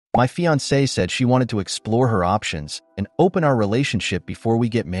My fiancée said she wanted to explore her options and open our relationship before we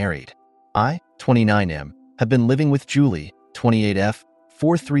get married. I, 29M, have been living with Julie, 28F,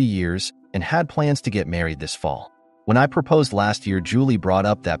 for 3 years and had plans to get married this fall. When I proposed last year, Julie brought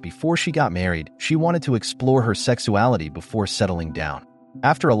up that before she got married, she wanted to explore her sexuality before settling down.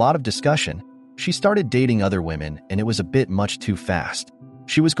 After a lot of discussion, she started dating other women, and it was a bit much too fast.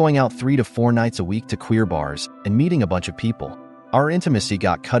 She was going out 3 to 4 nights a week to queer bars and meeting a bunch of people. Our intimacy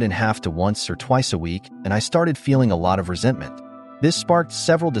got cut in half to once or twice a week, and I started feeling a lot of resentment. This sparked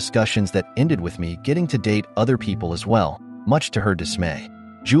several discussions that ended with me getting to date other people as well, much to her dismay.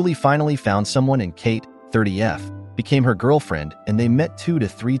 Julie finally found someone, and Kate, 30F, became her girlfriend, and they met 2 to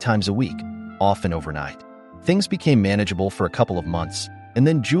 3 times a week, often overnight. Things became manageable for a couple of months, and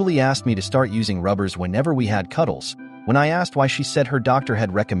then Julie asked me to start using rubbers whenever we had cuddles. When I asked why, she said her doctor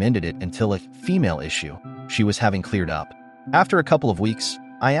had recommended it until a female issue she was having cleared up. After a couple of weeks,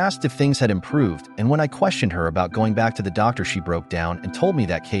 I asked if things had improved, and when I questioned her about going back to the doctor, she broke down and told me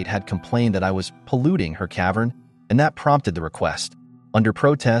that Kate had complained that I was polluting her cavern, and that prompted the request. Under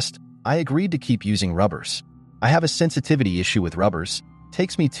protest, I agreed to keep using rubbers. I have a sensitivity issue with rubbers.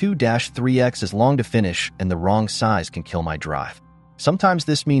 Takes me 2-3x as long to finish, and the wrong size can kill my drive. Sometimes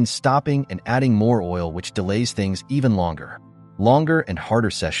this means stopping and adding more oil, which delays things even longer. Longer and harder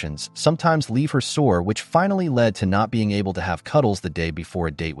sessions sometimes leave her sore, which finally led to not being able to have cuddles the day before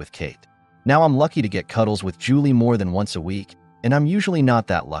a date with Kate. Now I'm lucky to get cuddles with Julie more than once a week, and I'm usually not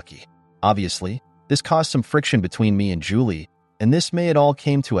that lucky. Obviously, this caused some friction between me and Julie, and this May it all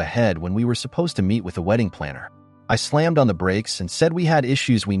came to a head when we were supposed to meet with a wedding planner. I slammed on the brakes and said we had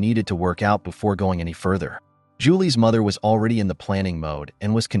issues we needed to work out before going any further. Julie's mother was already in the planning mode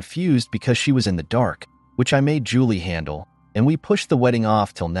and was confused because she was in the dark, which I made Julie handle, and we pushed the wedding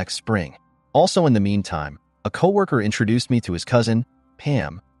off till next spring. Also in the meantime, a coworker introduced me to his cousin,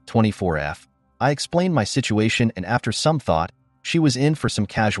 Pam, 24F. I explained my situation, and after some thought, she was in for some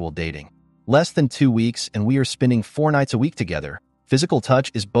casual dating. Less than 2 weeks, and we are spending 4 nights a week together. Physical touch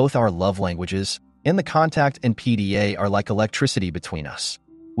is both our love languages, and the contact and PDA are like electricity between us.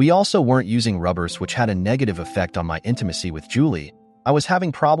 We also weren't using rubbers, which had a negative effect on my intimacy with Julie. I was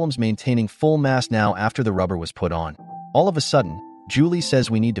having problems maintaining full mass now after the rubber was put on. All of a sudden, Julie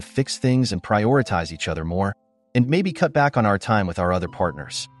says we need to fix things and prioritize each other more, and maybe cut back on our time with our other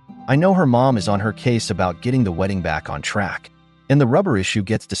partners. I know her mom is on her case about getting the wedding back on track, and the rubber issue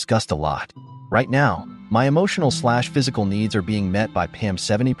gets discussed a lot. Right now, my emotional/physical needs are being met by Pam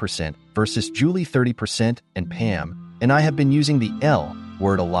 70% versus Julie 30% and Pam, and I have been using the L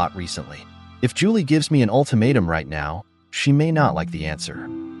word a lot recently. If Julie gives me an ultimatum right now, she may not like the answer.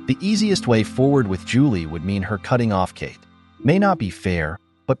 The easiest way forward with Julie would mean her cutting off Kate. May not be fair,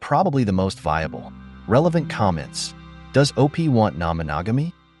 but probably the most viable. Relevant comments. Does OP want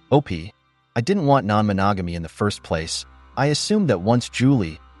non-monogamy? OP, I didn't want non-monogamy in the first place. I assumed that once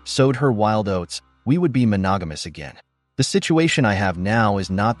Julie sowed her wild oats, we would be monogamous again. The situation I have now is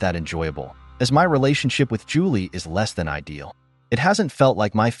not that enjoyable, as my relationship with Julie is less than ideal. It hasn't felt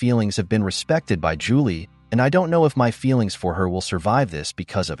like my feelings have been respected by Julie, and I don't know if my feelings for her will survive this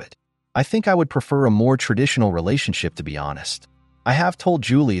because of it. I think I would prefer a more traditional relationship, to be honest. I have told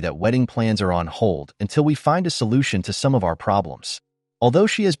Julie that wedding plans are on hold until we find a solution to some of our problems. Although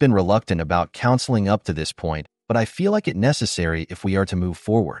she has been reluctant about counseling up to this point, but I feel like it's necessary if we are to move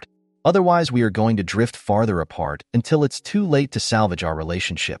forward. Otherwise, we are going to drift farther apart until it's too late to salvage our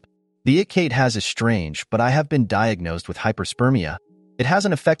relationship. The it Kate has is strange, but I have been diagnosed with hyperspermia. It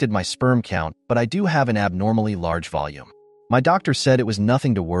hasn't affected my sperm count, but I do have an abnormally large volume. My doctor said it was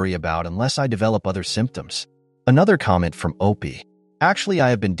nothing to worry about unless I develop other symptoms. Another comment from Opie. Actually, I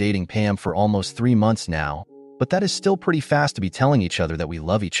have been dating Pam for almost 3 months now, but that is still pretty fast to be telling each other that we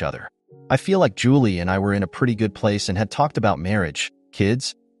love each other. I feel like Julie and I were in a pretty good place and had talked about marriage,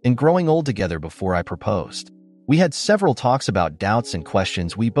 kids, and growing old together before I proposed. We had several talks about doubts and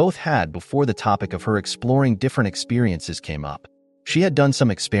questions we both had before the topic of her exploring different experiences came up. She had done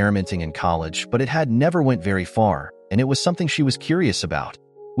some experimenting in college, but it had never went very far, and it was something she was curious about.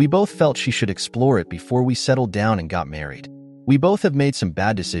 We both felt she should explore it before we settled down and got married. We both have made some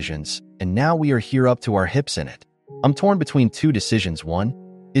bad decisions, and now we are here up to our hips in it. I'm torn between 2 decisions. 1,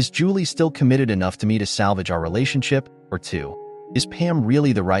 is Julie still committed enough to me to salvage our relationship? Or 2, is Pam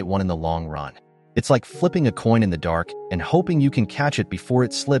really the right one in the long run? It's like flipping a coin in the dark and hoping you can catch it before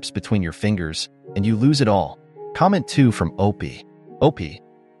it slips between your fingers and you lose it all. Comment 2 from Opie. Opie,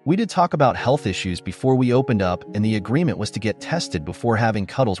 we did talk about health issues before we opened up, and the agreement was to get tested before having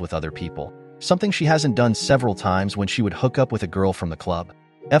cuddles with other people, something she hasn't done several times when she would hook up with a girl from the club.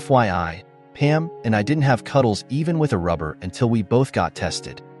 FYI, Pam and I didn't have cuddles even with a rubber until we both got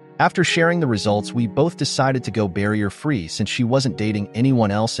tested. After sharing the results, we both decided to go barrier-free since she wasn't dating anyone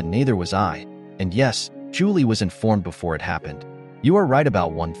else and neither was I. And yes, Julie was informed before it happened. You are right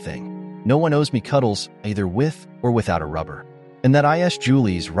about one thing. No one owes me cuddles, either with or without a rubber. And that is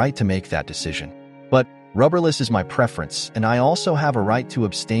Julie's right to make that decision. But rubberless is my preference, and I also have a right to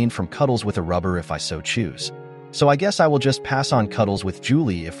abstain from cuddles with a rubber if I so choose. So I guess I will just pass on cuddles with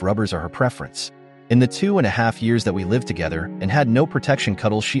Julie if rubbers are her preference. In the 2.5 years that we lived together and had no protection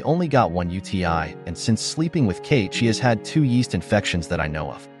cuddles, she only got one UTI, and since sleeping with Kate, she has had 2 yeast infections that I know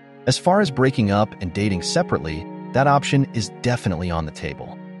of. As far as breaking up and dating separately, that option is definitely on the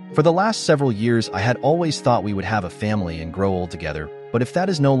table. For the last several years, I had always thought we would have a family and grow old together, but if that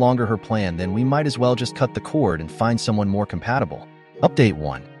is no longer her plan, then we might as well just cut the cord and find someone more compatible. Update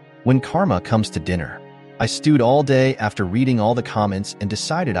 1. When karma comes to dinner. I stewed all day after reading all the comments and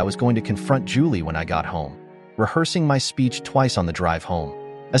decided I was going to confront Julie when I got home, rehearsing my speech twice on the drive home.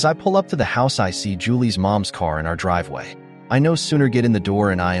 As I pull up to the house, I see Julie's mom's car in our driveway. I no sooner get in the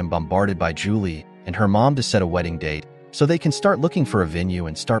door and I am bombarded by Julie and her mom to set a wedding date so they can start looking for a venue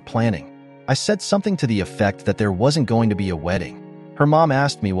and start planning. I said something to the effect that there wasn't going to be a wedding. Her mom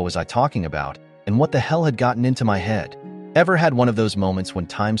asked me what was I talking about and what the hell had gotten into my head. Ever had one of those moments when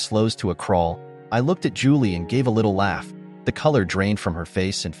time slows to a crawl? I looked at Julie and gave a little laugh. The color drained from her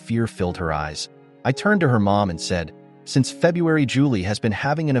face and fear filled her eyes. I turned to her mom and said, "Since February, Julie has been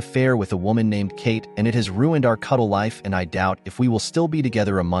having an affair with a woman named Kate, and it has ruined our cuddle life, and I doubt if we will still be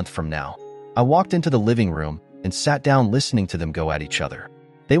together a month from now." I walked into the living room and sat down listening to them go at each other.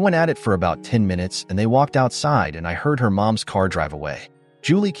 They went at it for about 10 minutes and they walked outside and I heard her mom's car drive away.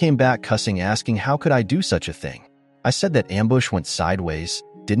 Julie came back cussing, asking how could I do such a thing. I said that ambush went sideways,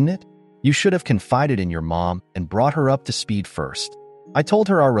 didn't it? You should have confided in your mom and brought her up to speed first. I told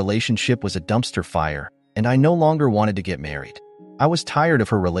her our relationship was a dumpster fire and I no longer wanted to get married. I was tired of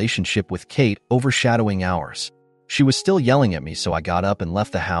her relationship with Kate overshadowing ours. She was still yelling at me, so I got up and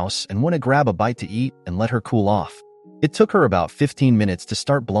left the house and went to grab a bite to eat and let her cool off. It took her about 15 minutes to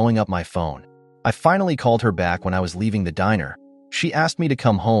start blowing up my phone. I finally called her back when I was leaving the diner. She asked me to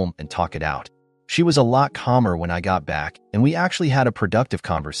come home and talk it out. She was a lot calmer when I got back, and we actually had a productive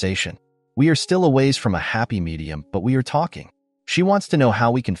conversation. We are still a ways from a happy medium, but we are talking. She wants to know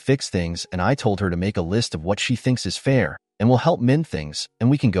how we can fix things, and I told her to make a list of what she thinks is fair and will help mend things, and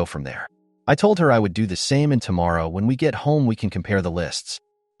we can go from there. I told her I would do the same, and tomorrow when we get home we can compare the lists.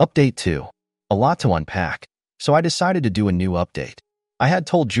 Update 2. A lot to unpack, so I decided to do a new update. I had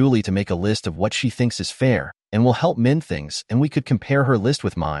told Julie to make a list of what she thinks is fair and will help mend things, and we could compare her list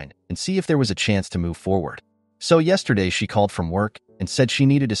with mine and see if there was a chance to move forward. So yesterday she called from work and said she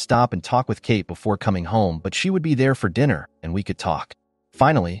needed to stop and talk with Kate before coming home, but she would be there for dinner and we could talk.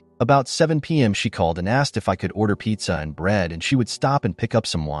 Finally, about 7 p.m. she called and asked if I could order pizza and bread and she would stop and pick up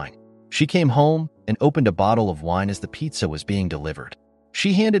some wine. She came home and opened a bottle of wine as the pizza was being delivered.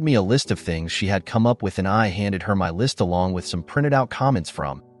 She handed me a list of things she had come up with and I handed her my list along with some printed out comments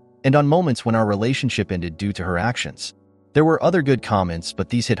from, and on moments when our relationship ended due to her actions. There were other good comments, but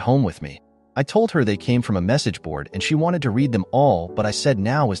these hit home with me. I told her they came from a message board and she wanted to read them all, but I said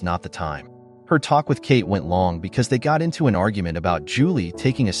now was not the time. Her talk with Kate went long because they got into an argument about Julie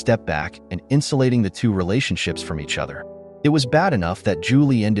taking a step back and insulating the two relationships from each other. It was bad enough that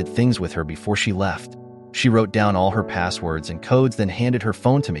Julie ended things with her before she left. She wrote down all her passwords and codes, then handed her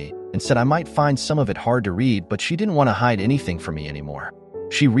phone to me and said I might find some of it hard to read, but she didn't want to hide anything from me anymore.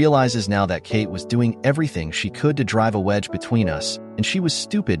 She realizes now that Kate was doing everything she could to drive a wedge between us, and she was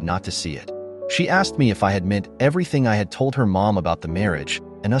stupid not to see it. She asked me if I had meant everything I had told her mom about the marriage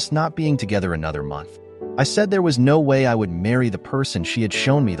and us not being together another month. I said there was no way I would marry the person she had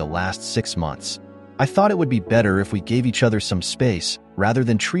shown me the last 6 months. I thought it would be better if we gave each other some space rather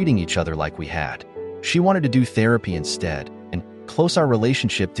than treating each other like we had. She wanted to do therapy instead and close our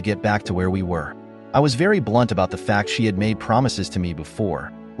relationship to get back to where we were. I was very blunt about the fact she had made promises to me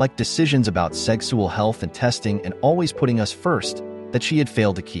before, like decisions about sexual health and testing and always putting us first, that she had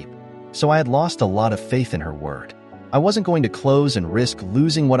failed to keep. So I had lost a lot of faith in her word. I wasn't going to close and risk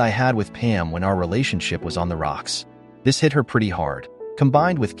losing what I had with Pam when our relationship was on the rocks. This hit her pretty hard,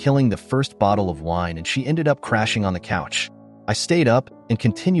 combined with killing the first bottle of wine, and she ended up crashing on the couch. I stayed up and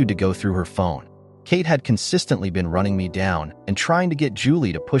continued to go through her phone. Kate had consistently been running me down and trying to get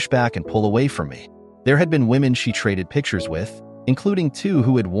Julie to push back and pull away from me. There had been women she traded pictures with, including 2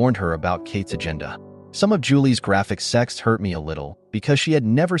 who had warned her about Kate's agenda. Some of Julie's graphic sex hurt me a little because she had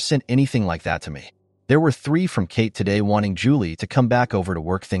never sent anything like that to me. There were 3 from Kate today wanting Julie to come back over to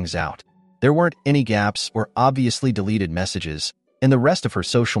work things out. There weren't any gaps or obviously deleted messages, and the rest of her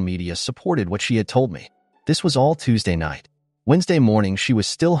social media supported what she had told me. This was all Tuesday night. Wednesday morning, she was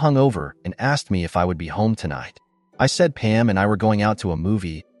still hungover and asked me if I would be home tonight. I said Pam and I were going out to a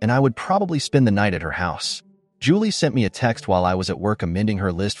movie and I would probably spend the night at her house. Julie sent me a text while I was at work amending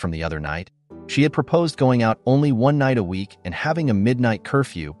her list from the other night. She had proposed going out only one night a week and having a midnight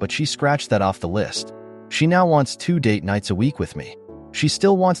curfew, but she scratched that off the list. She now wants 2 date nights a week with me. She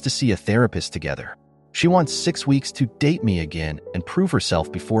still wants to see a therapist together. She wants 6 weeks to date me again and prove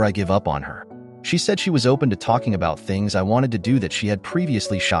herself before I give up on her. She said she was open to talking about things I wanted to do that she had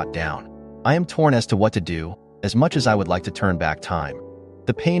previously shot down. I am torn as to what to do, as much as I would like to turn back time.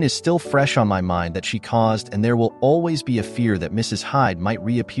 The pain is still fresh on my mind that she caused, and there will always be a fear that Mrs. Hyde might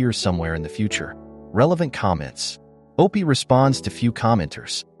reappear somewhere in the future. Relevant comments. Opie responds to few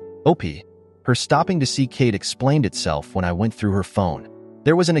commenters. Opie, her stopping to see Kate explained itself when I went through her phone.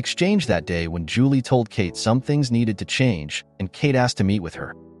 There was an exchange that day when Julie told Kate some things needed to change, and Kate asked to meet with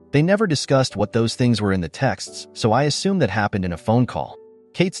her. They never discussed what those things were in the texts, so I assume that happened in a phone call.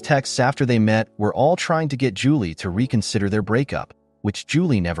 Kate's texts after they met were all trying to get Julie to reconsider their breakup, which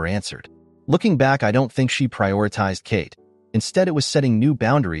Julie never answered. Looking back, I don't think she prioritized Kate. Instead, it was setting new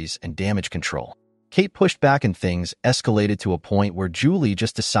boundaries and damage control. Kate pushed back and things escalated to a point where Julie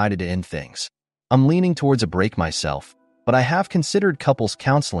just decided to end things. I'm leaning towards a break myself, but I have considered couples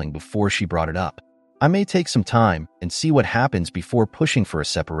counseling before she brought it up. I may take some time and see what happens before pushing for a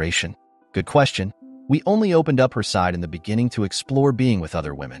separation. Good question. We only opened up her side in the beginning to explore being with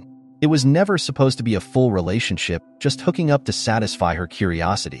other women. It was never supposed to be a full relationship, just hooking up to satisfy her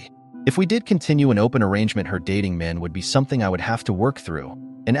curiosity. If we did continue an open arrangement, her dating men would be something I would have to work through.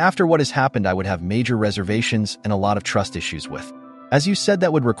 And after what has happened, I would have major reservations and a lot of trust issues with. As you said,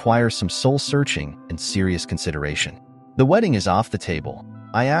 that would require some soul searching and serious consideration. The wedding is off the table.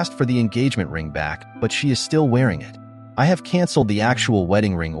 I asked for the engagement ring back, but she is still wearing it. I have canceled the actual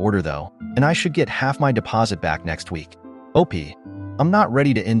wedding ring order though, and I should get half my deposit back next week. OP, I'm not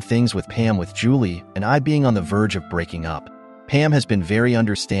ready to end things with Pam, with Julie and I being on the verge of breaking up. Pam has been very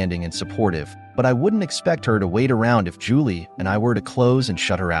understanding and supportive, but I wouldn't expect her to wait around if Julie and I were to close and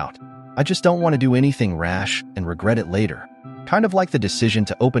shut her out. I just don't want to do anything rash and regret it later. Kind of like the decision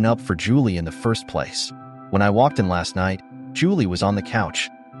to open up for Julie in the first place. When I walked in last night, Julie was on the couch,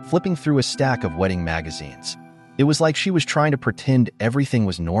 flipping through a stack of wedding magazines. It was like she was trying to pretend everything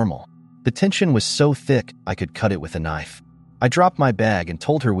was normal. The tension was so thick, I could cut it with a knife. I dropped my bag and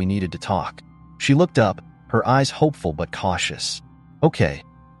told her we needed to talk. She looked up, her eyes hopeful but cautious. Okay,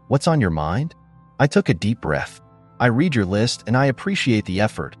 what's on your mind? I took a deep breath. I read your list and I appreciate the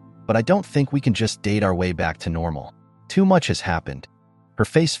effort, but I don't think we can just date our way back to normal. Too much has happened. Her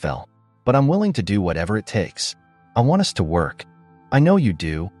face fell, but I'm willing to do whatever it takes. I want us to work. I know you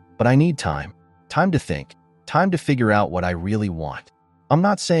do, but I need time. Time to think. Time to figure out what I really want. I'm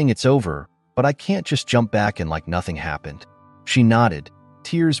not saying it's over, but I can't just jump back and like nothing happened. She nodded,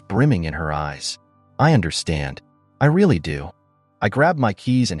 tears brimming in her eyes. I understand. I really do. I grabbed my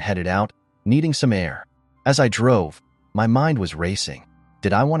keys and headed out, needing some air. As I drove, my mind was racing.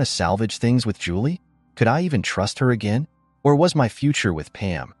 Did I want to salvage things with Julie? Could I even trust her again? Or was my future with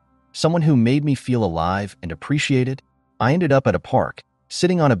Pam someone who made me feel alive and appreciated? I ended up at a park,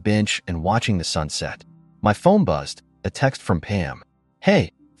 sitting on a bench and watching the sunset. My phone buzzed, a text from Pam.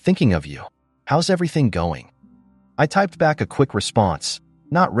 Hey, thinking of you. How's everything going? I typed back a quick response,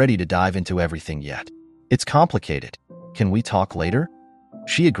 not ready to dive into everything yet. It's complicated. Can we talk later?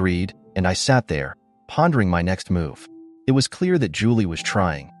 She agreed, and I sat there, pondering my next move. It was clear that Julie was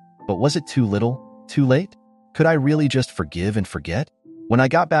trying, but was it too little, too late? Could I really just forgive and forget? When I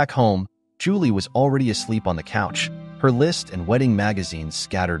got back home, Julie was already asleep on the couch, her list and wedding magazines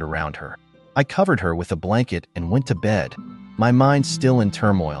scattered around her. I covered her with a blanket and went to bed, my mind still in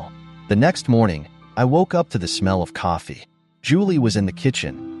turmoil. The next morning, I woke up to the smell of coffee. Julie was in the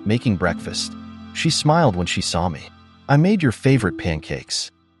kitchen, making breakfast. She smiled when she saw me. I made your favorite pancakes.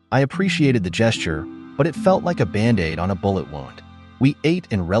 I appreciated the gesture, but it felt like a band-aid on a bullet wound. We ate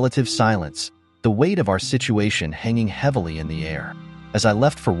in relative silence, the weight of our situation hanging heavily in the air. As I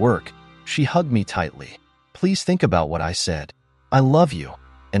left for work, she hugged me tightly. Please think about what I said. I love you,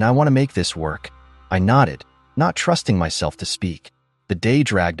 and I want to make this work. I nodded, not trusting myself to speak. The day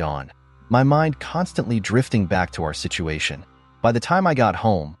dragged on, my mind constantly drifting back to our situation. By the time I got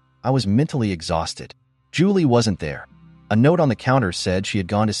home, I was mentally exhausted. Julie wasn't there. A note on the counter said she had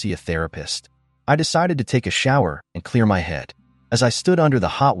gone to see a therapist. I decided to take a shower and clear my head. As I stood under the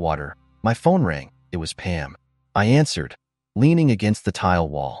hot water, my phone rang. It was Pam. I answered, leaning against the tile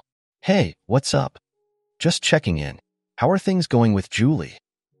wall. Hey, what's up? Just checking in. How are things going with Julie?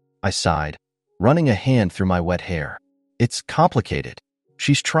 I sighed, running a hand through my wet hair. It's complicated.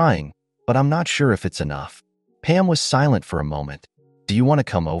 She's trying, but I'm not sure if it's enough. Pam was silent for a moment. Do you want to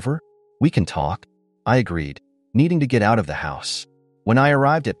come over? We can talk. I agreed, needing to get out of the house. When I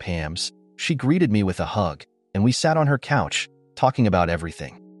arrived at Pam's, she greeted me with a hug, and we sat on her couch, talking about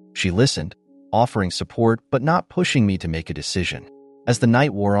everything. She listened, offering support but not pushing me to make a decision. As the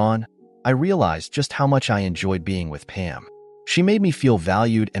night wore on, I realized just how much I enjoyed being with Pam. She made me feel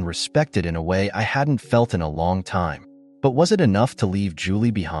valued and respected in a way I hadn't felt in a long time. But was it enough to leave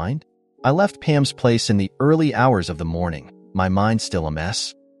Julie behind? I left Pam's place in the early hours of the morning, my mind still a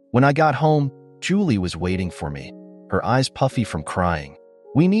mess. When I got home, Julie was waiting for me, her eyes puffy from crying.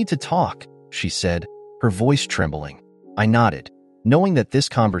 We need to talk, she said, her voice trembling. I nodded, knowing that this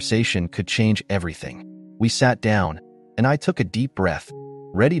conversation could change everything. We sat down, and I took a deep breath,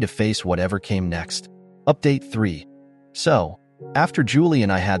 ready to face whatever came next. Update 3. So, after Julie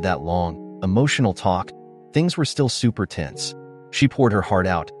and I had that long, emotional talk, things were still super tense. She poured her heart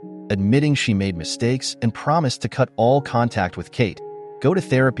out, admitting she made mistakes and promised to cut all contact with Kate, go to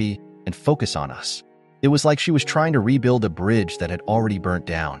therapy, and focus on us. It was like she was trying to rebuild a bridge that had already burnt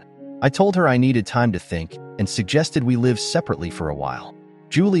down. I told her I needed time to think and suggested we live separately for a while.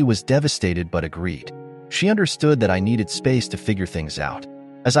 Julie was devastated but agreed. She understood that I needed space to figure things out.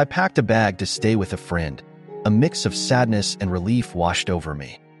 As I packed a bag to stay with a friend, a mix of sadness and relief washed over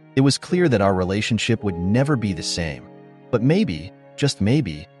me. It was clear that our relationship would never be the same. But maybe, just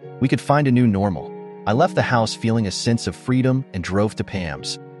maybe, we could find a new normal. I left the house feeling a sense of freedom and drove to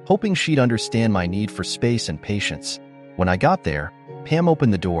Pam's, hoping she'd understand my need for space and patience. When I got there, Pam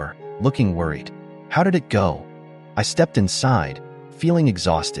opened the door, looking worried. How did it go? I stepped inside, feeling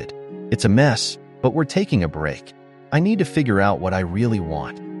exhausted. It's a mess, but we're taking a break. I need to figure out what I really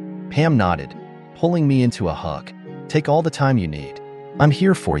want. Pam nodded, pulling me into a hug. Take all the time you need. I'm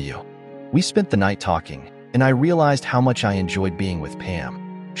here for you. We spent the night talking, and I realized how much I enjoyed being with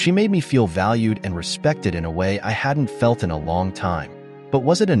Pam. She made me feel valued and respected in a way I hadn't felt in a long time. But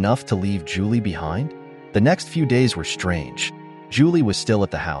was it enough to leave Julie behind? The next few days were strange. Julie was still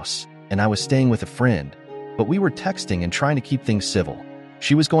at the house, and I was staying with a friend, but we were texting and trying to keep things civil.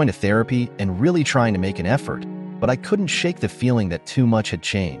 She was going to therapy and really trying to make an effort, but I couldn't shake the feeling that too much had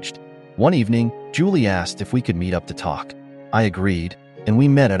changed. One evening, Julie asked if we could meet up to talk. I agreed, and we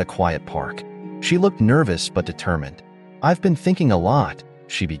met at a quiet park. She looked nervous but determined. I've been thinking a lot,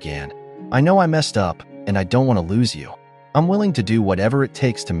 she began. I know I messed up, and I don't want to lose you. I'm willing to do whatever it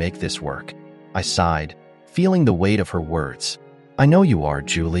takes to make this work. I sighed, feeling the weight of her words. I know you are,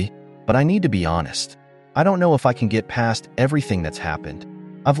 Julie, but I need to be honest. I don't know if I can get past everything that's happened.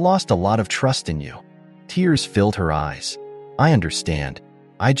 I've lost a lot of trust in you. Tears filled her eyes. I understand.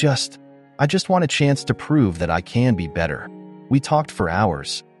 I just want a chance to prove that I can be better. We talked for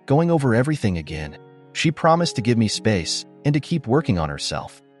hours, going over everything again. She promised to give me space and to keep working on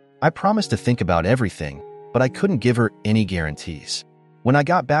herself. I promised to think about everything, but I couldn't give her any guarantees. When I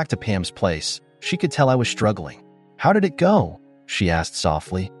got back to Pam's place, she could tell I was struggling. How did it go? She asked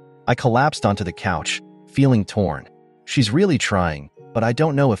softly. I collapsed onto the couch, feeling torn. She's really trying, but I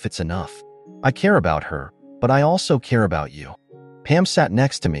don't know if it's enough. I care about her, but I also care about you. Pam sat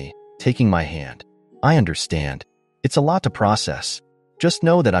next to me, taking my hand. I understand. It's a lot to process. Just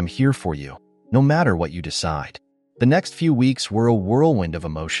know that I'm here for you, no matter what you decide. The next few weeks were a whirlwind of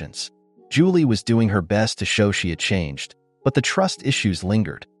emotions. Julie was doing her best to show she had changed, but the trust issues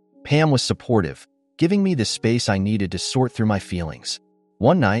lingered. Pam was supportive, giving me the space I needed to sort through my feelings.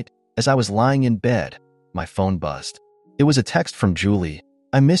 One night, as I was lying in bed, my phone buzzed. It was a text from Julie.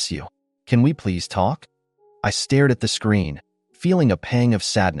 I miss you. Can we please talk? I stared at the screen, feeling a pang of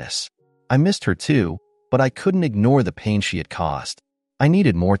sadness. I missed her too, but I couldn't ignore the pain she had caused. I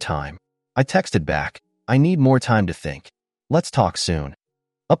needed more time. I texted back. I need more time to think. Let's talk soon.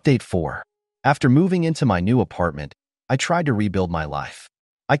 Update 4. After moving into my new apartment, I tried to rebuild my life.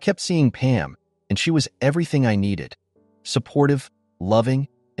 I kept seeing Pam, and she was everything I needed. Supportive, loving,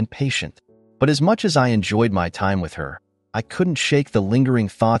 and patient. But as much as I enjoyed my time with her, I couldn't shake the lingering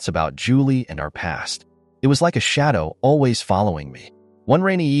thoughts about Julie and our past. It was like a shadow always following me. One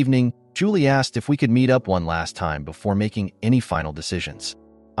rainy evening, Julie asked if we could meet up one last time before making any final decisions.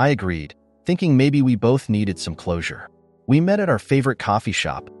 I agreed, thinking maybe we both needed some closure. We met at our favorite coffee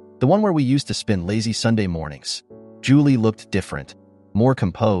shop, the one where we used to spend lazy Sunday mornings. Julie looked different, more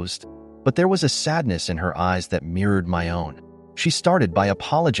composed, but there was a sadness in her eyes that mirrored my own. She started by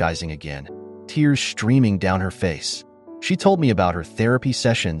apologizing again, tears streaming down her face. She told me about her therapy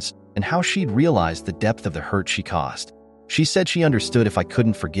sessions and how she'd realized the depth of the hurt she caused. She said she understood if I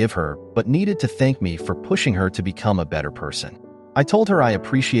couldn't forgive her, but needed to thank me for pushing her to become a better person. I told her I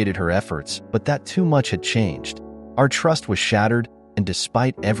appreciated her efforts, but that too much had changed. Our trust was shattered, and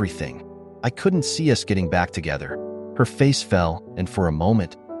despite everything, I couldn't see us getting back together. Her face fell, and for a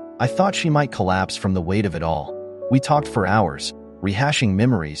moment, I thought she might collapse from the weight of it all. We talked for hours, rehashing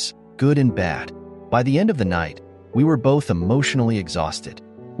memories, good and bad. By the end of the night, we were both emotionally exhausted.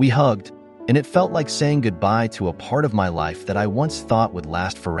 We hugged, and it felt like saying goodbye to a part of my life that I once thought would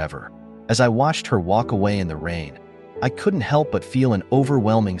last forever. As I watched her walk away in the rain, I couldn't help but feel an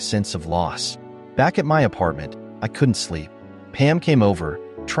overwhelming sense of loss. Back at my apartment, I couldn't sleep. Pam came over,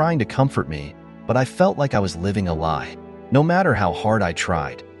 trying to comfort me, but I felt like I was living a lie. No matter how hard I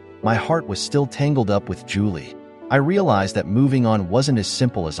tried, my heart was still tangled up with Julie. I realized that moving on wasn't as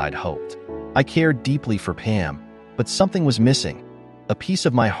simple as I'd hoped. I cared deeply for Pam, but something was missing, a piece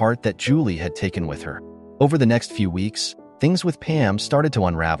of my heart that Julie had taken with her. Over the next few weeks, things with Pam started to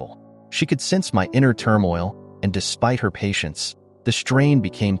unravel. She could sense my inner turmoil, and despite her patience, the strain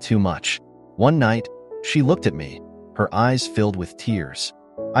became too much. One night, she looked at me, her eyes filled with tears.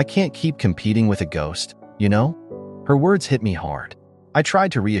 "I can't keep competing with a ghost, you know?" Her words hit me hard. I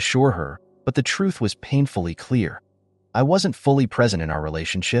tried to reassure her, but the truth was painfully clear. I wasn't fully present in our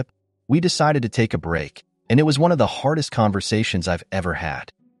relationship. We decided to take a break, and it was one of the hardest conversations I've ever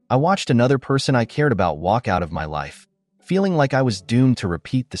had. I watched another person I cared about walk out of my life, feeling like I was doomed to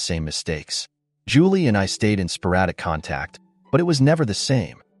repeat the same mistakes. Julie and I stayed in sporadic contact, but it was never the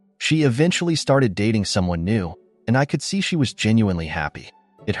same. She eventually started dating someone new, and I could see she was genuinely happy.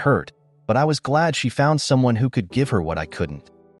 It hurt, but I was glad she found someone who could give her what I couldn't.